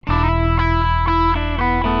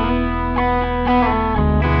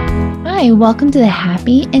Hi, welcome to the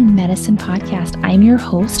Happy in Medicine podcast. I'm your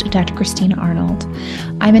host, Dr. Christina Arnold.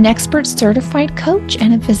 I'm an expert certified coach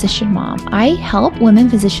and a physician mom. I help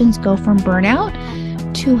women physicians go from burnout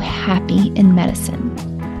to happy in medicine.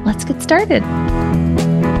 Let's get started.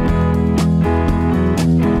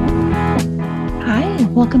 Hi,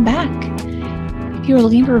 welcome back. If you're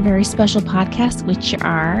looking for a very special podcast, which you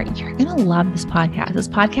are, you're going to love this podcast. This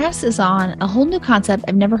podcast is on a whole new concept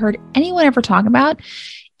I've never heard anyone ever talk about.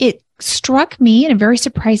 It struck me in a very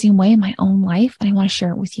surprising way in my own life, and I want to share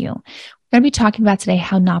it with you. We're going to be talking about today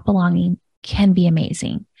how not belonging can be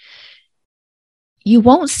amazing. You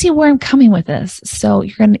won't see where I'm coming with this, so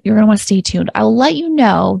you're going to want to stay tuned. I'll let you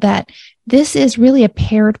know that this is really a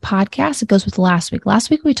paired podcast. It goes with last week. Last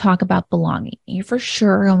week we talked about belonging. You for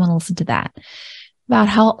sure want to listen to that. About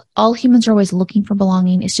how all humans are always looking for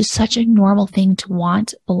belonging. It's just such a normal thing to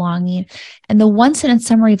want belonging. And the one sentence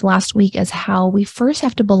summary of last week is how we first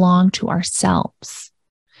have to belong to ourselves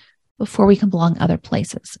before we can belong other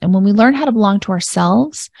places. And when we learn how to belong to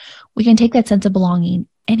ourselves, we can take that sense of belonging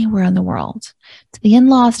anywhere in the world. To the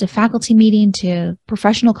in-laws, to faculty meeting, to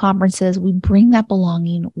professional conferences, we bring that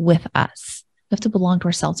belonging with us. We have to belong to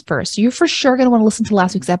ourselves first. So you're for sure going to want to listen to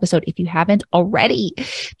last week's episode if you haven't already.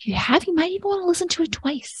 If you have, you might even want to listen to it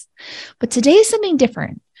twice. But today is something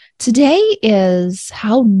different. Today is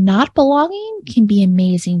how not belonging can be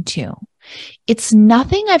amazing too. It's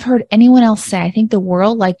nothing I've heard anyone else say. I think the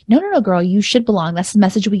world no, girl, you should belong. That's the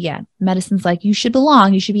message we get. Medicine's like, you should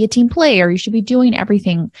belong. You should be a team player. You should be doing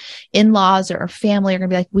everything. In-laws or family are going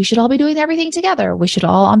to be like, we should all be doing everything together. We should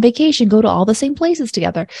all on vacation, go to all the same places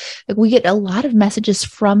together. Like we get a lot of messages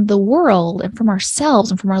from the world and from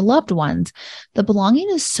ourselves and from our loved ones. The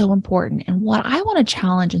belonging is so important. And what I want to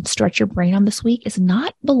challenge and stretch your brain on this week is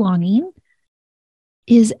not belonging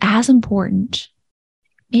is as important,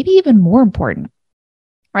 maybe even more important.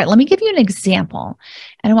 All right, let me give you an example.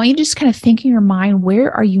 And I want you to just kind of think in your mind, where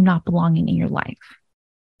are you not belonging in your life?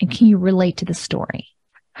 And can you relate to the story?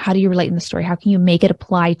 How do you relate in the story? How can you make it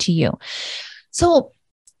apply to you? So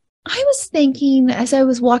I was thinking as I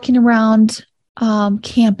was walking around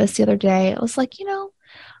campus the other day, I was like,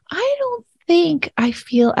 I don't think I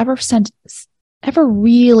feel ever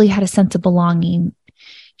really had a sense of belonging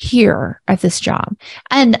here at this job.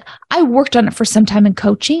 And I worked on it for some time in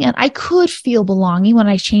coaching, and I could feel belonging when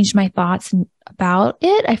I changed my thoughts about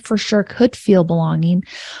it. I for sure could feel belonging.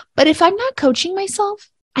 But if I'm not coaching myself,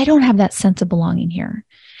 I don't have that sense of belonging here.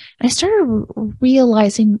 And I started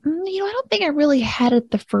realizing, I don't think I really had it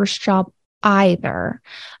the first job either.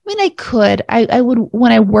 I mean, I could, I would,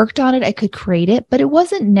 when I worked on it, I could create it, but it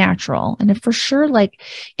wasn't natural. And for sure,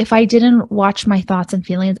 if I didn't watch my thoughts and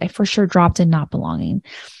feelings, I for sure dropped in not belonging.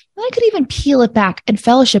 And I could even peel it back. In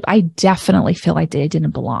fellowship, I definitely feel like I didn't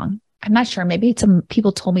belong. I'm not sure. Maybe some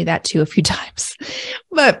people told me that too a few times,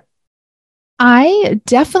 but I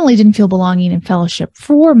definitely didn't feel belonging in fellowship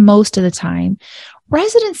for most of the time.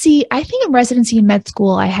 Residency, I think in residency in med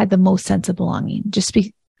school, I had the most sense of belonging,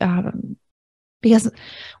 because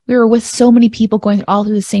we were with so many people going all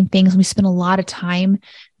through the same things. And we spent a lot of time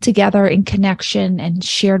together in connection and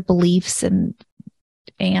shared beliefs. And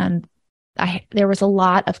there was a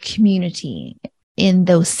lot of community in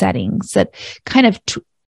those settings that kind of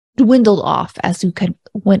dwindled off as you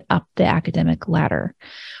went up the academic ladder,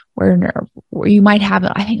 where you might have,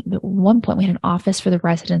 I think at one point we had an office for the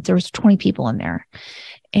residents. There was 20 people in there.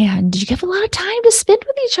 And you have a lot of time to spend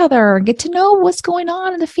with each other and get to know what's going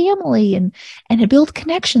on in the family and to build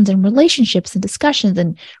connections and relationships and discussions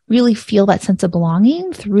and really feel that sense of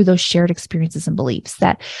belonging through those shared experiences and beliefs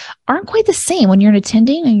that aren't quite the same when you're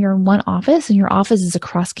attending and you're in one office and your office is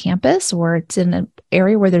across campus or it's in an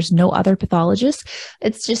area where there's no other pathologists.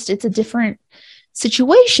 It's a different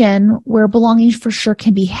situation where belonging for sure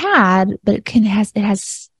can be had, but it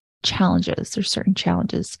has challenges. There's certain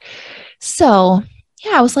challenges. So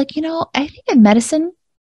yeah, I was like, I think in medicine,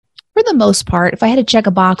 for the most part, if I had to check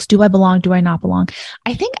a box, do I belong? Do I not belong?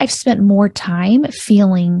 I think I've spent more time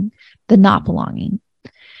feeling the not belonging.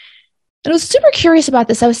 And I was super curious about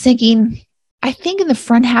this. I was thinking, I think in the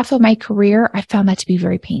front half of my career, I found that to be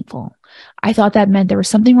very painful. I thought that meant there was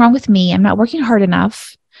something wrong with me. I'm not working hard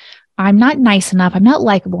enough. I'm not nice enough. I'm not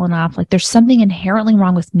likable enough. Like there's something inherently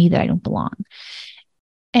wrong with me that I don't belong.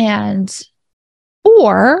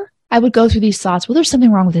 Or I would go through these thoughts, well, there's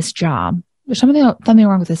something wrong with this job. There's something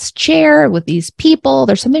wrong with this chair, with these people.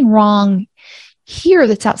 There's something wrong here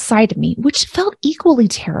that's outside of me, which felt equally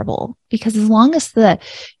terrible because as long as the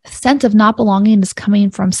sense of not belonging is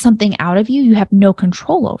coming from something out of you, you have no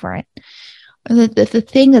control over it. The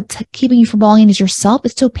thing that's keeping you from belonging is yourself.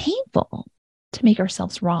 It's so painful. to make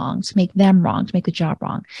ourselves wrong, to make them wrong, to make the job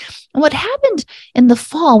wrong. And what happened in the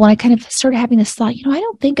fall when I kind of started having this thought, I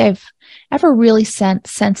don't think I've ever really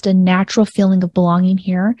sensed a natural feeling of belonging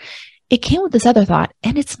here. It came with this other thought,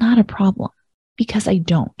 and it's not a problem because I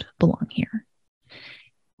don't belong here.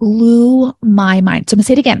 Blew my mind. So I'm going to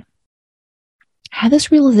say it again. I had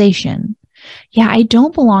this realization, I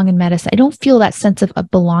don't belong in medicine. I don't feel that sense of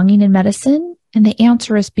belonging in medicine. And the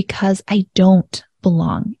answer is because I don't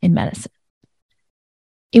belong in medicine.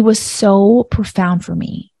 It was so profound for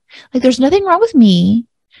me. Like, there's nothing wrong with me.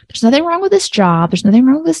 There's nothing wrong with this job. There's nothing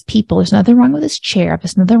wrong with this people. There's nothing wrong with this chair.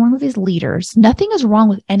 There's nothing wrong with these leaders. Nothing is wrong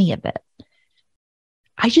with any of it.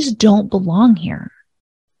 I just don't belong here.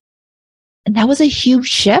 And that was a huge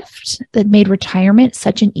shift that made retirement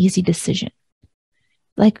such an easy decision.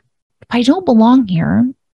 Like, if I don't belong here,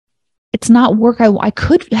 it's not work. I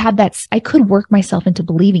could have that. I could work myself into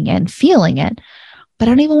believing it and feeling it, but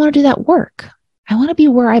I don't even want to do that work. I want to be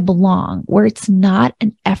where I belong, where it's not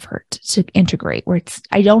an effort to integrate, where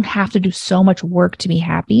I don't have to do so much work to be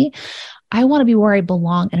happy. I want to be where I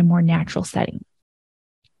belong in a more natural setting.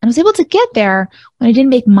 And I was able to get there when I didn't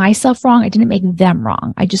make myself wrong. I didn't make them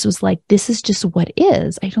wrong. I just was like, this is just what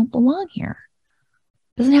is. I don't belong here.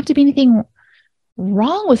 It doesn't have to be anything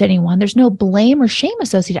wrong with anyone. There's no blame or shame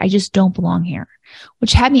associated. I just don't belong here,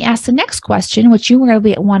 which had me ask the next question, which you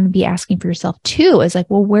want to be asking for yourself too, is like,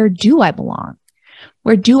 well, where do I belong?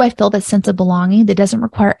 Where do I feel that sense of belonging that doesn't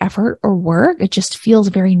require effort or work? It just feels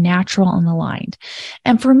very natural and aligned.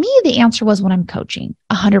 And for me, the answer was when I'm coaching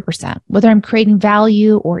 100%, whether I'm creating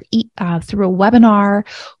value or through a webinar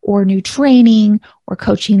or new training or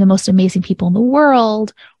coaching the most amazing people in the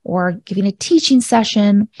world or giving a teaching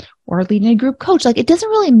session or leading a group coach. Like, it doesn't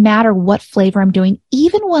really matter what flavor I'm doing,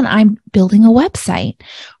 even when I'm building a website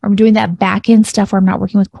or I'm doing that back end stuff where I'm not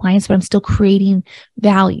working with clients, but I'm still creating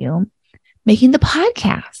value. Making the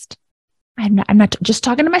podcast. I'm not just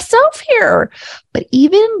talking to myself here, but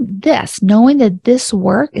even this, knowing that this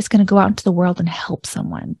work is going to go out into the world and help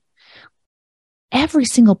someone. Every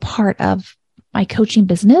single part of my coaching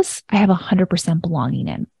business, I have 100% belonging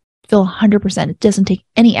in. Feel 100%. It doesn't take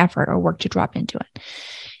any effort or work to drop into it.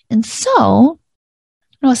 And so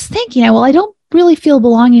I was thinking, I don't really feel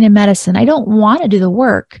belonging in medicine. I don't want to do the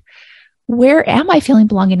work. Where am I feeling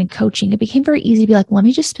belonging in coaching? It became very easy to be like, let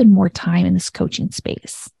me just spend more time in this coaching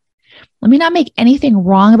space. Let me not make anything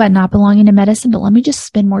wrong about not belonging in medicine, but let me just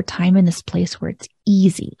spend more time in this place where it's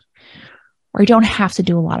easy, where I don't have to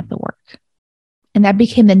do a lot of the work. And that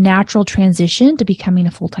became the natural transition to becoming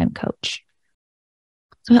a full-time coach.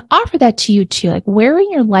 So I offer that to you too. Like, where in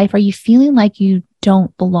your life are you feeling like you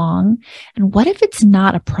don't belong? And what if it's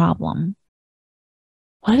not a problem?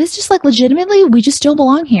 What if it's just like legitimately, we just don't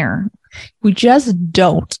belong here? We just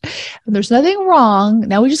don't. And there's nothing wrong.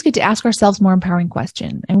 Now we just get to ask ourselves more empowering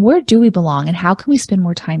questions. And where do we belong? And how can we spend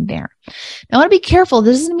more time there? Now, I want to be careful.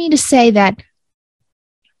 This doesn't mean to say that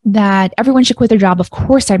everyone should quit their job. Of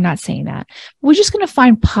course, I'm not saying that. We're just going to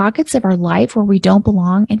find pockets of our life where we don't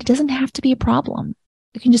belong. And it doesn't have to be a problem.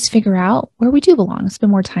 We can just figure out where we do belong and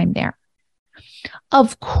spend more time there.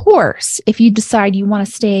 Of course, if you decide you want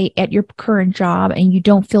to stay at your current job and you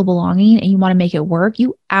don't feel belonging and you want to make it work,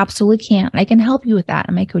 you absolutely can. I can help you with that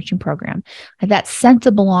in my coaching program. And that sense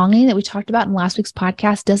of belonging that we talked about in last week's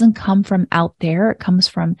podcast doesn't come from out there.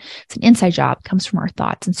 It's an inside job. It comes from our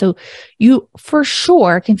thoughts. And so you for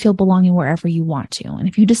sure can feel belonging wherever you want to. And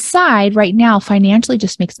if you decide right now, financially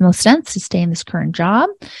just makes the most sense to stay in this current job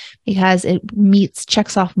because it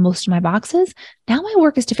checks off most of my boxes. Now my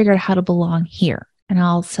work is to figure out how to belong here. And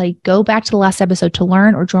I'll say, go back to the last episode to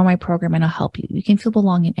learn or join my program and I'll help you. You can feel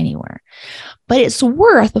belonging anywhere. But it's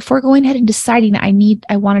worth, before going ahead and deciding that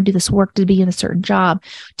I want to do this work to be in a certain job,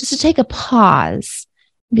 just to take a pause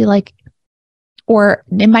and be like, or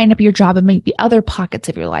it might not be your job, it might be other pockets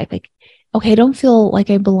of your life. Like, okay, I don't feel like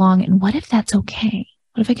I belong. And what if that's okay?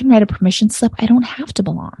 What if I can write a permission slip? I don't have to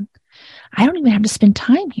belong. I don't even have to spend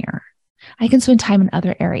time here. I can spend time in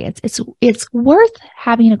other areas. It's worth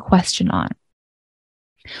having a question on.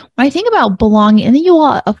 When I think about belonging, and then you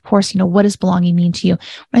all, of course, what does belonging mean to you?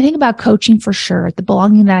 When I think about coaching, for sure, the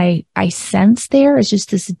belonging that I sense there is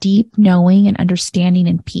just this deep knowing and understanding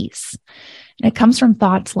and peace. And it comes from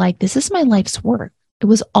thoughts like, this is my life's work. It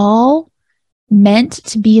was all meant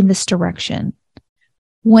to be in this direction.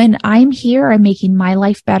 When I'm here, I'm making my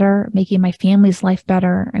life better, making my family's life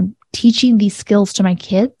better. I'm teaching these skills to my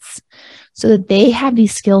kids so that they have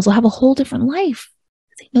these skills, will have a whole different life.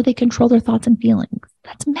 They know they control their thoughts and feelings.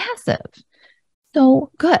 That's massive.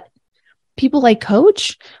 So good. People I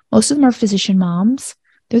coach, most of them are physician moms.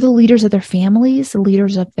 They're the leaders of their families, the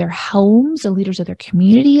leaders of their homes, the leaders of their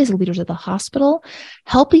communities, the leaders of the hospital.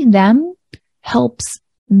 Helping them helps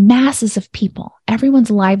masses of people. Everyone's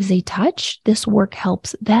lives they touch. This work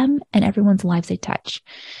helps them and everyone's lives they touch.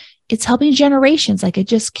 It's helping generations. Like, I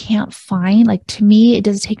just can't find, like, to me, it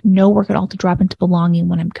doesn't take no work at all to drop into belonging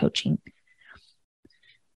when I'm coaching.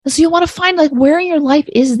 So you want to find, like, where in your life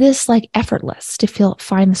is this like effortless to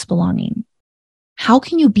find this belonging? How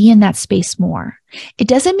can you be in that space more? It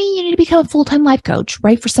doesn't mean you need to become a full-time life coach,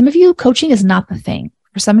 right? For some of you, coaching is not the thing.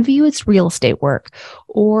 For some of you, it's real estate work,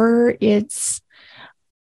 or it's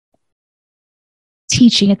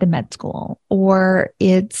teaching at the med school, or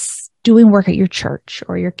it's doing work at your church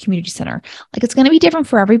or your community center. Like, it's going to be different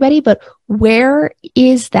for everybody, but where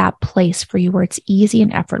is that place for you where it's easy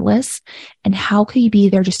and effortless? And how can you be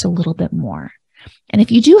there just a little bit more? And if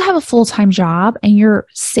you do have a full-time job and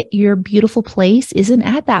your beautiful place isn't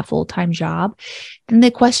at that full-time job, then the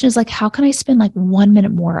question is, like, how can I spend like 1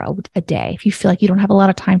 minute more a day? If you feel like you don't have a lot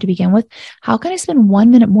of time to begin with, how can I spend 1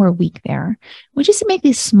 minute more a week there? We just make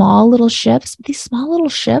these small little shifts. These small little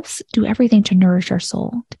shifts do everything to nourish our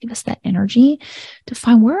soul, to give us that energy, to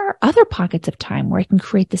find where are other pockets of time where I can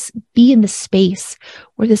create this, be in the space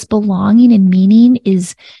where this belonging and meaning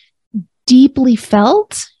is deeply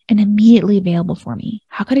felt and immediately available for me.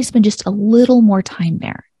 How could I spend just a little more time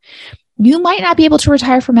there? You might not be able to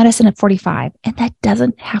retire from medicine at 45, and that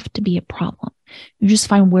doesn't have to be a problem. You just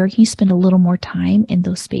find where can you spend a little more time in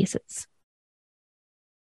those spaces.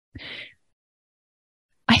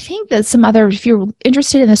 I think that if you're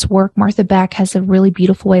interested in this work, Martha Beck has a really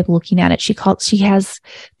beautiful way of looking at it. She has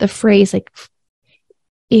the phrase, like,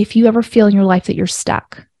 if you ever feel in your life that you're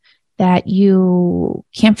stuck, that you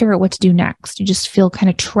can't figure out what to do next, you just feel kind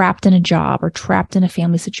of trapped in a job or trapped in a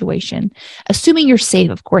family situation, assuming you're safe.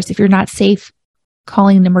 Of course, if you're not safe,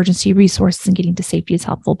 calling an emergency resources and getting to safety is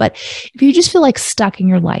helpful. But if you just feel like stuck in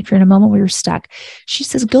your life, you're in a moment where you're stuck, she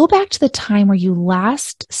says, go back to the time where you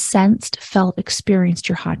last sensed, felt, experienced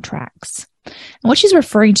your hot tracks. And what she's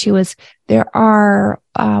referring to is there are,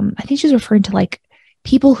 I think she's referring to like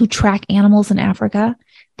people who track animals in Africa.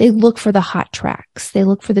 They look for the hot tracks. They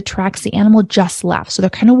look for the tracks the animal just left. So they're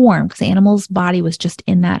kind of warm because the animal's body was just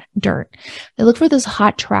in that dirt. They look for those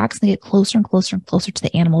hot tracks and they get closer and closer and closer to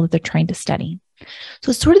the animal that they're trying to study. So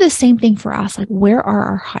it's sort of the same thing for us. Like, where are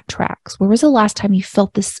our hot tracks? Where was the last time you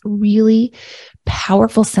felt this really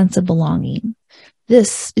powerful sense of belonging?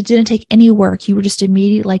 It didn't take any work. You were just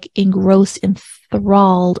immediately like engrossed,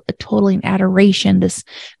 enthralled, totally in adoration, this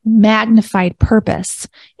magnified purpose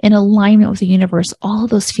in alignment with the universe. All of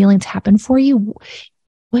those feelings happen for you.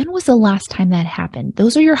 When was the last time that happened?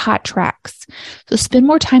 Those are your hot tracks. So spend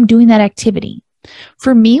more time doing that activity.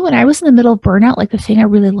 For me, when I was in the middle of burnout, like the thing I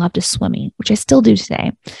really loved is swimming, which I still do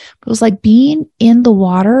today. But it was like being in the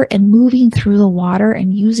water and moving through the water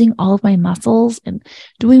and using all of my muscles and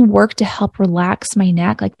doing work to help relax my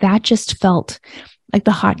neck. Like, that just felt like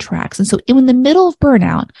the hot tracks. And so in the middle of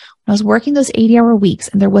burnout, when I was working those 80-hour weeks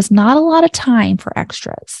and there was not a lot of time for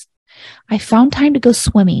extras, I found time to go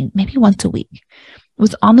swimming maybe once a week. It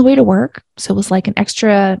was on the way to work. So it was like an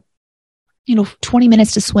extra 20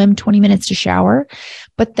 minutes to swim, 20 minutes to shower.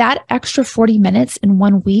 But that extra 40 minutes in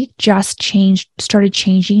 1 week just started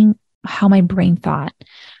changing how my brain thought.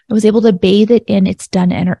 I was able to bathe it in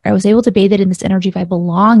I was able to bathe it in this energy of I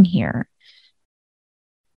belong here.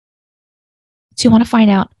 So you want to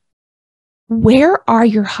find out, where are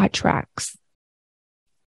your hot tracks?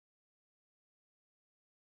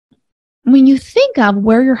 When you think of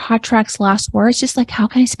where your hot tracks last were, it's just like, how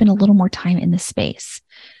can I spend a little more time in this space?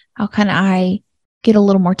 How can I get a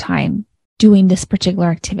little more time doing this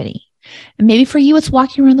particular activity? And maybe for you, it's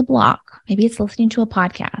walking around the block. Maybe it's listening to a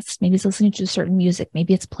podcast. Maybe it's listening to certain music.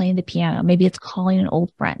 Maybe it's playing the piano. Maybe it's calling an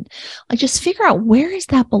old friend. Like, just figure out, where is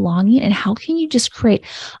that belonging and how can you just create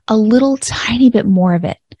a little tiny bit more of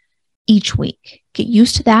it each week? Get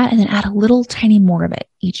used to that and then add a little tiny more of it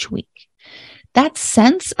each week. That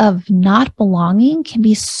sense of not belonging can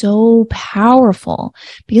be so powerful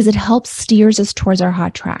because it helps steers us towards our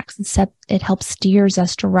hot tracks. It helps steers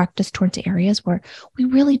us, direct us towards areas where we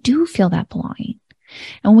really do feel that belonging.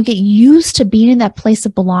 And when we get used to being in that place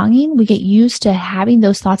of belonging, we get used to having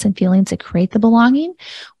those thoughts and feelings that create the belonging.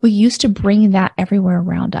 We're used to bringing that everywhere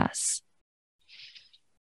around us.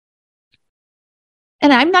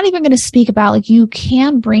 And I'm not even going to speak about, like, you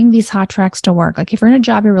can bring these hot tracks to work. Like, if you're in a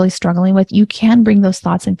job you're really struggling with, you can bring those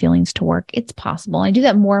thoughts and feelings to work. It's possible. I do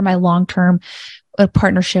that more in my long-term a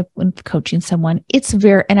partnership with coaching someone,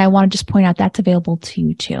 and I want to just point out that's available to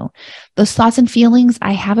you too. Those thoughts and feelings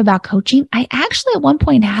I have about coaching, I actually at one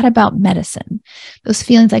point had about medicine. Those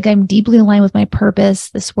feelings like I'm deeply aligned with my purpose.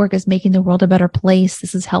 This work is making the world a better place.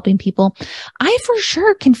 This is helping people. I for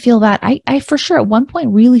sure can feel that. I for sure at one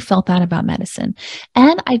point really felt that about medicine,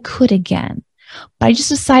 and I could again. But I just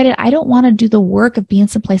decided I don't want to do the work of being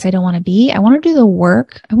someplace I don't want to be. I want to do the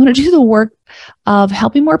work. I want to do the work of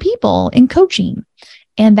helping more people in coaching.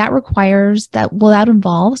 And that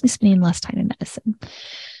involves me spending less time in medicine.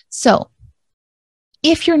 So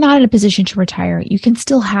if you're not in a position to retire, you can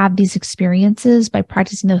still have these experiences by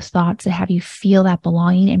practicing those thoughts that have you feel that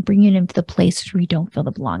belonging and bring you into the place where you don't feel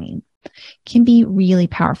the belonging. It can be really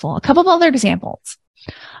powerful. A couple of other examples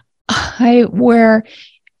where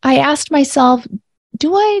I asked myself,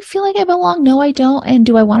 do I feel like I belong? No, I don't. And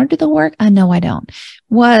do I want to do the work? No, I don't.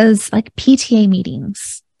 Was like PTA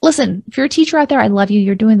meetings. Listen, if you're a teacher out there, I love you.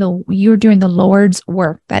 You're doing the Lord's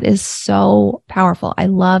work. That is so powerful. I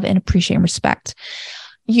love and appreciate and respect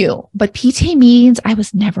you. But PTA meetings, I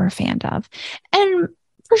was never a fan of. And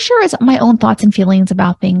for sure, it's my own thoughts and feelings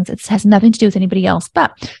about things. It has nothing to do with anybody else.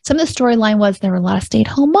 But some of the storyline was there were a lot of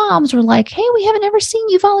stay-at-home moms who were like, hey, we haven't ever seen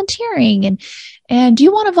you volunteering. And do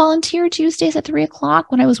you want to volunteer Tuesdays at 3:00?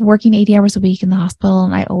 When I was working 80 hours a week in the hospital,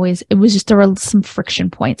 and there were some friction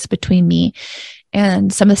points between me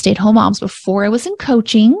and some of the stay-at-home moms before I was in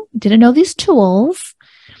coaching, didn't know these tools.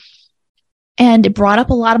 And it brought up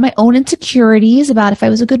a lot of my own insecurities about if I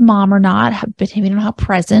was a good mom or not, depending on how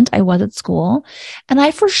present I was at school. And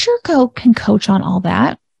I for sure can coach on all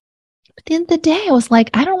that. But at the end of the day, I was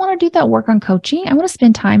like, I don't want to do that work on coaching. I want to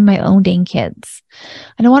spend time with my own dang kids.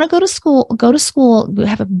 I don't want to go to school,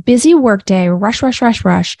 have a busy work day,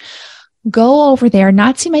 rush, go over there,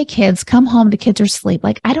 not see my kids, come home, the kids are asleep.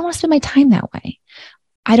 Like, I don't want to spend my time that way.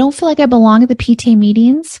 I don't feel like I belong at the PTA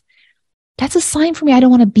meetings. That's a sign for me I don't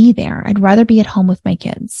want to be there. I'd rather be at home with my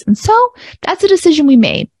kids. And so that's a decision we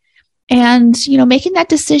made. And, making that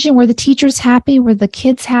decision were the teachers happy, were the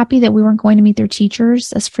kids happy that we weren't going to meet their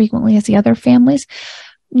teachers as frequently as the other families?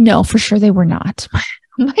 No, for sure they were not.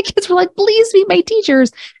 My kids were like, please meet my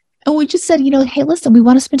teachers. And we just said, hey, listen, we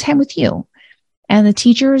want to spend time with you. And the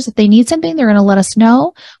teachers, if they need something, they're going to let us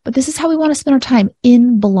know. But this is how we want to spend our time,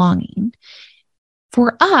 in belonging.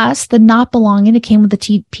 For us, the not belonging, it came with the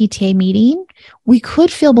PTA meeting. We could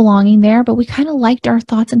feel belonging there, but we kind of liked our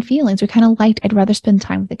thoughts and feelings. We kind of liked, I'd rather spend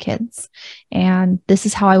time with the kids. And this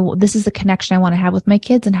is the connection I want to have with my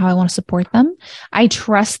kids and how I want to support them. I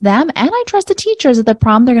trust them and I trust the teachers at the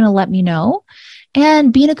prom. They're going to let me know.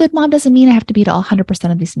 And being a good mom doesn't mean I have to be at all 100%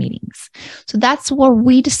 of these meetings. So that's where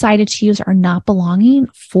we decided to use our not belonging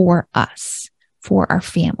for us, for our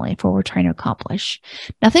family, for what we're trying to accomplish.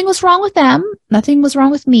 Nothing was wrong with them. Nothing was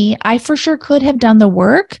wrong with me. I for sure could have done the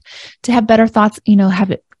work to have better thoughts,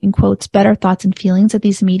 have it in quotes, better thoughts and feelings at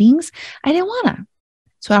these meetings. I didn't want to.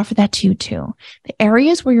 So I offer that to you too. The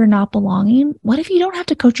areas where you're not belonging, what if you don't have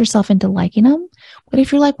to coach yourself into liking them? What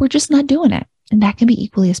if you're like, we're just not doing it? And that can be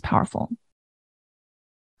equally as powerful.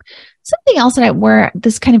 Something else where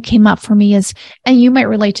this kind of came up for me is, and you might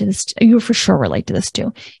relate to this, you for sure relate to this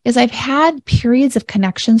too, is I've had periods of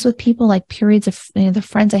connections with people, like periods of the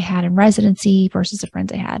friends I had in residency versus the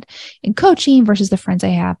friends I had in coaching versus the friends I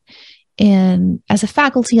have as a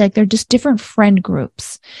faculty. Like they're just different friend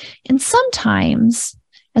groups. And sometimes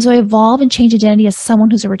as I evolve and change identity as someone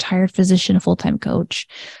who's a retired physician, a full-time coach,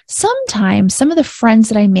 sometimes some of the friends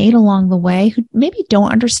that I made along the way who maybe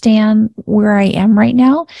don't understand where I am right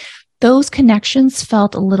now, those connections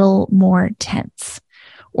felt a little more tense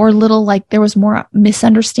or a little like there was more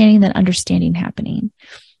misunderstanding than understanding happening.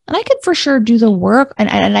 And I could for sure do the work and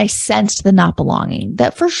I sensed the not belonging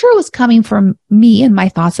that for sure was coming from me and my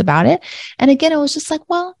thoughts about it. And again, it was just like,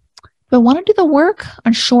 well, do I want to do the work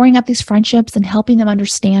on shoring up these friendships and helping them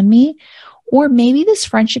understand me? Or maybe this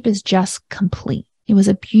friendship is just complete. It was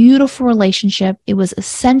a beautiful relationship. It was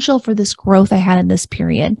essential for this growth I had in this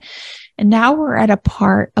period. And now we're at a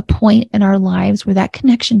point in our lives where that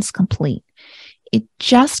connection is complete. It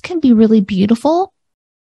just can be really beautiful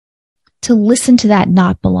to listen to that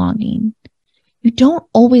not belonging. You don't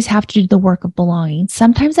always have to do the work of belonging.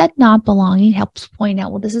 Sometimes that not belonging helps point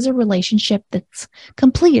out, well, this is a relationship that's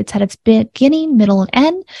complete. It's had its beginning, middle, and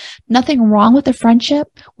end. Nothing wrong with the friendship.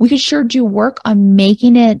 We could sure do work on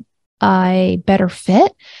making it a better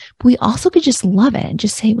fit. But we also could just love it and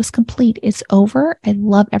just say it was complete. It's over. I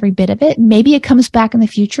love every bit of it. Maybe it comes back in the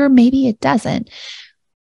future. Maybe it doesn't.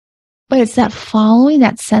 But it's that following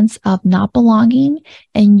that sense of not belonging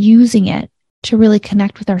and using it to really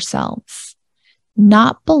connect with ourselves,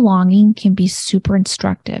 Not belonging can be super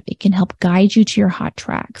instructive. It can help guide you to your hot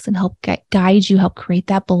tracks and help guide you, help create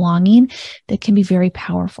that belonging that can be very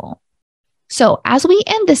powerful. So as we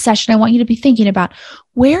end this session, I want you to be thinking about,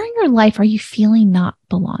 where in your life are you feeling not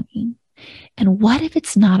belonging? And what if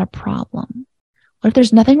it's not a problem? What if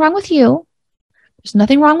there's nothing wrong with you? There's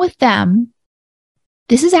nothing wrong with them.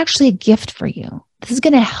 This is actually a gift for you. This is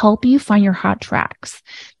going to help you find your hot tracks.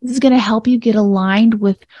 This is going to help you get aligned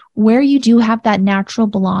with where you do have that natural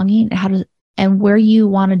belonging and where you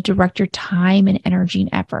want to direct your time and energy and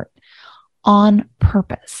effort on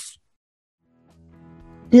purpose.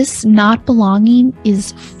 This not belonging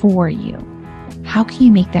is for you. How can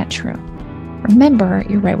you make that true? Remember,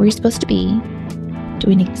 you're right where you're supposed to be,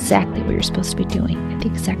 doing exactly what you're supposed to be doing at the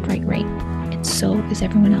exact right rate. And so is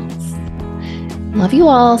everyone else. Love you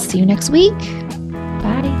all. See you next week.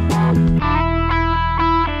 Bye.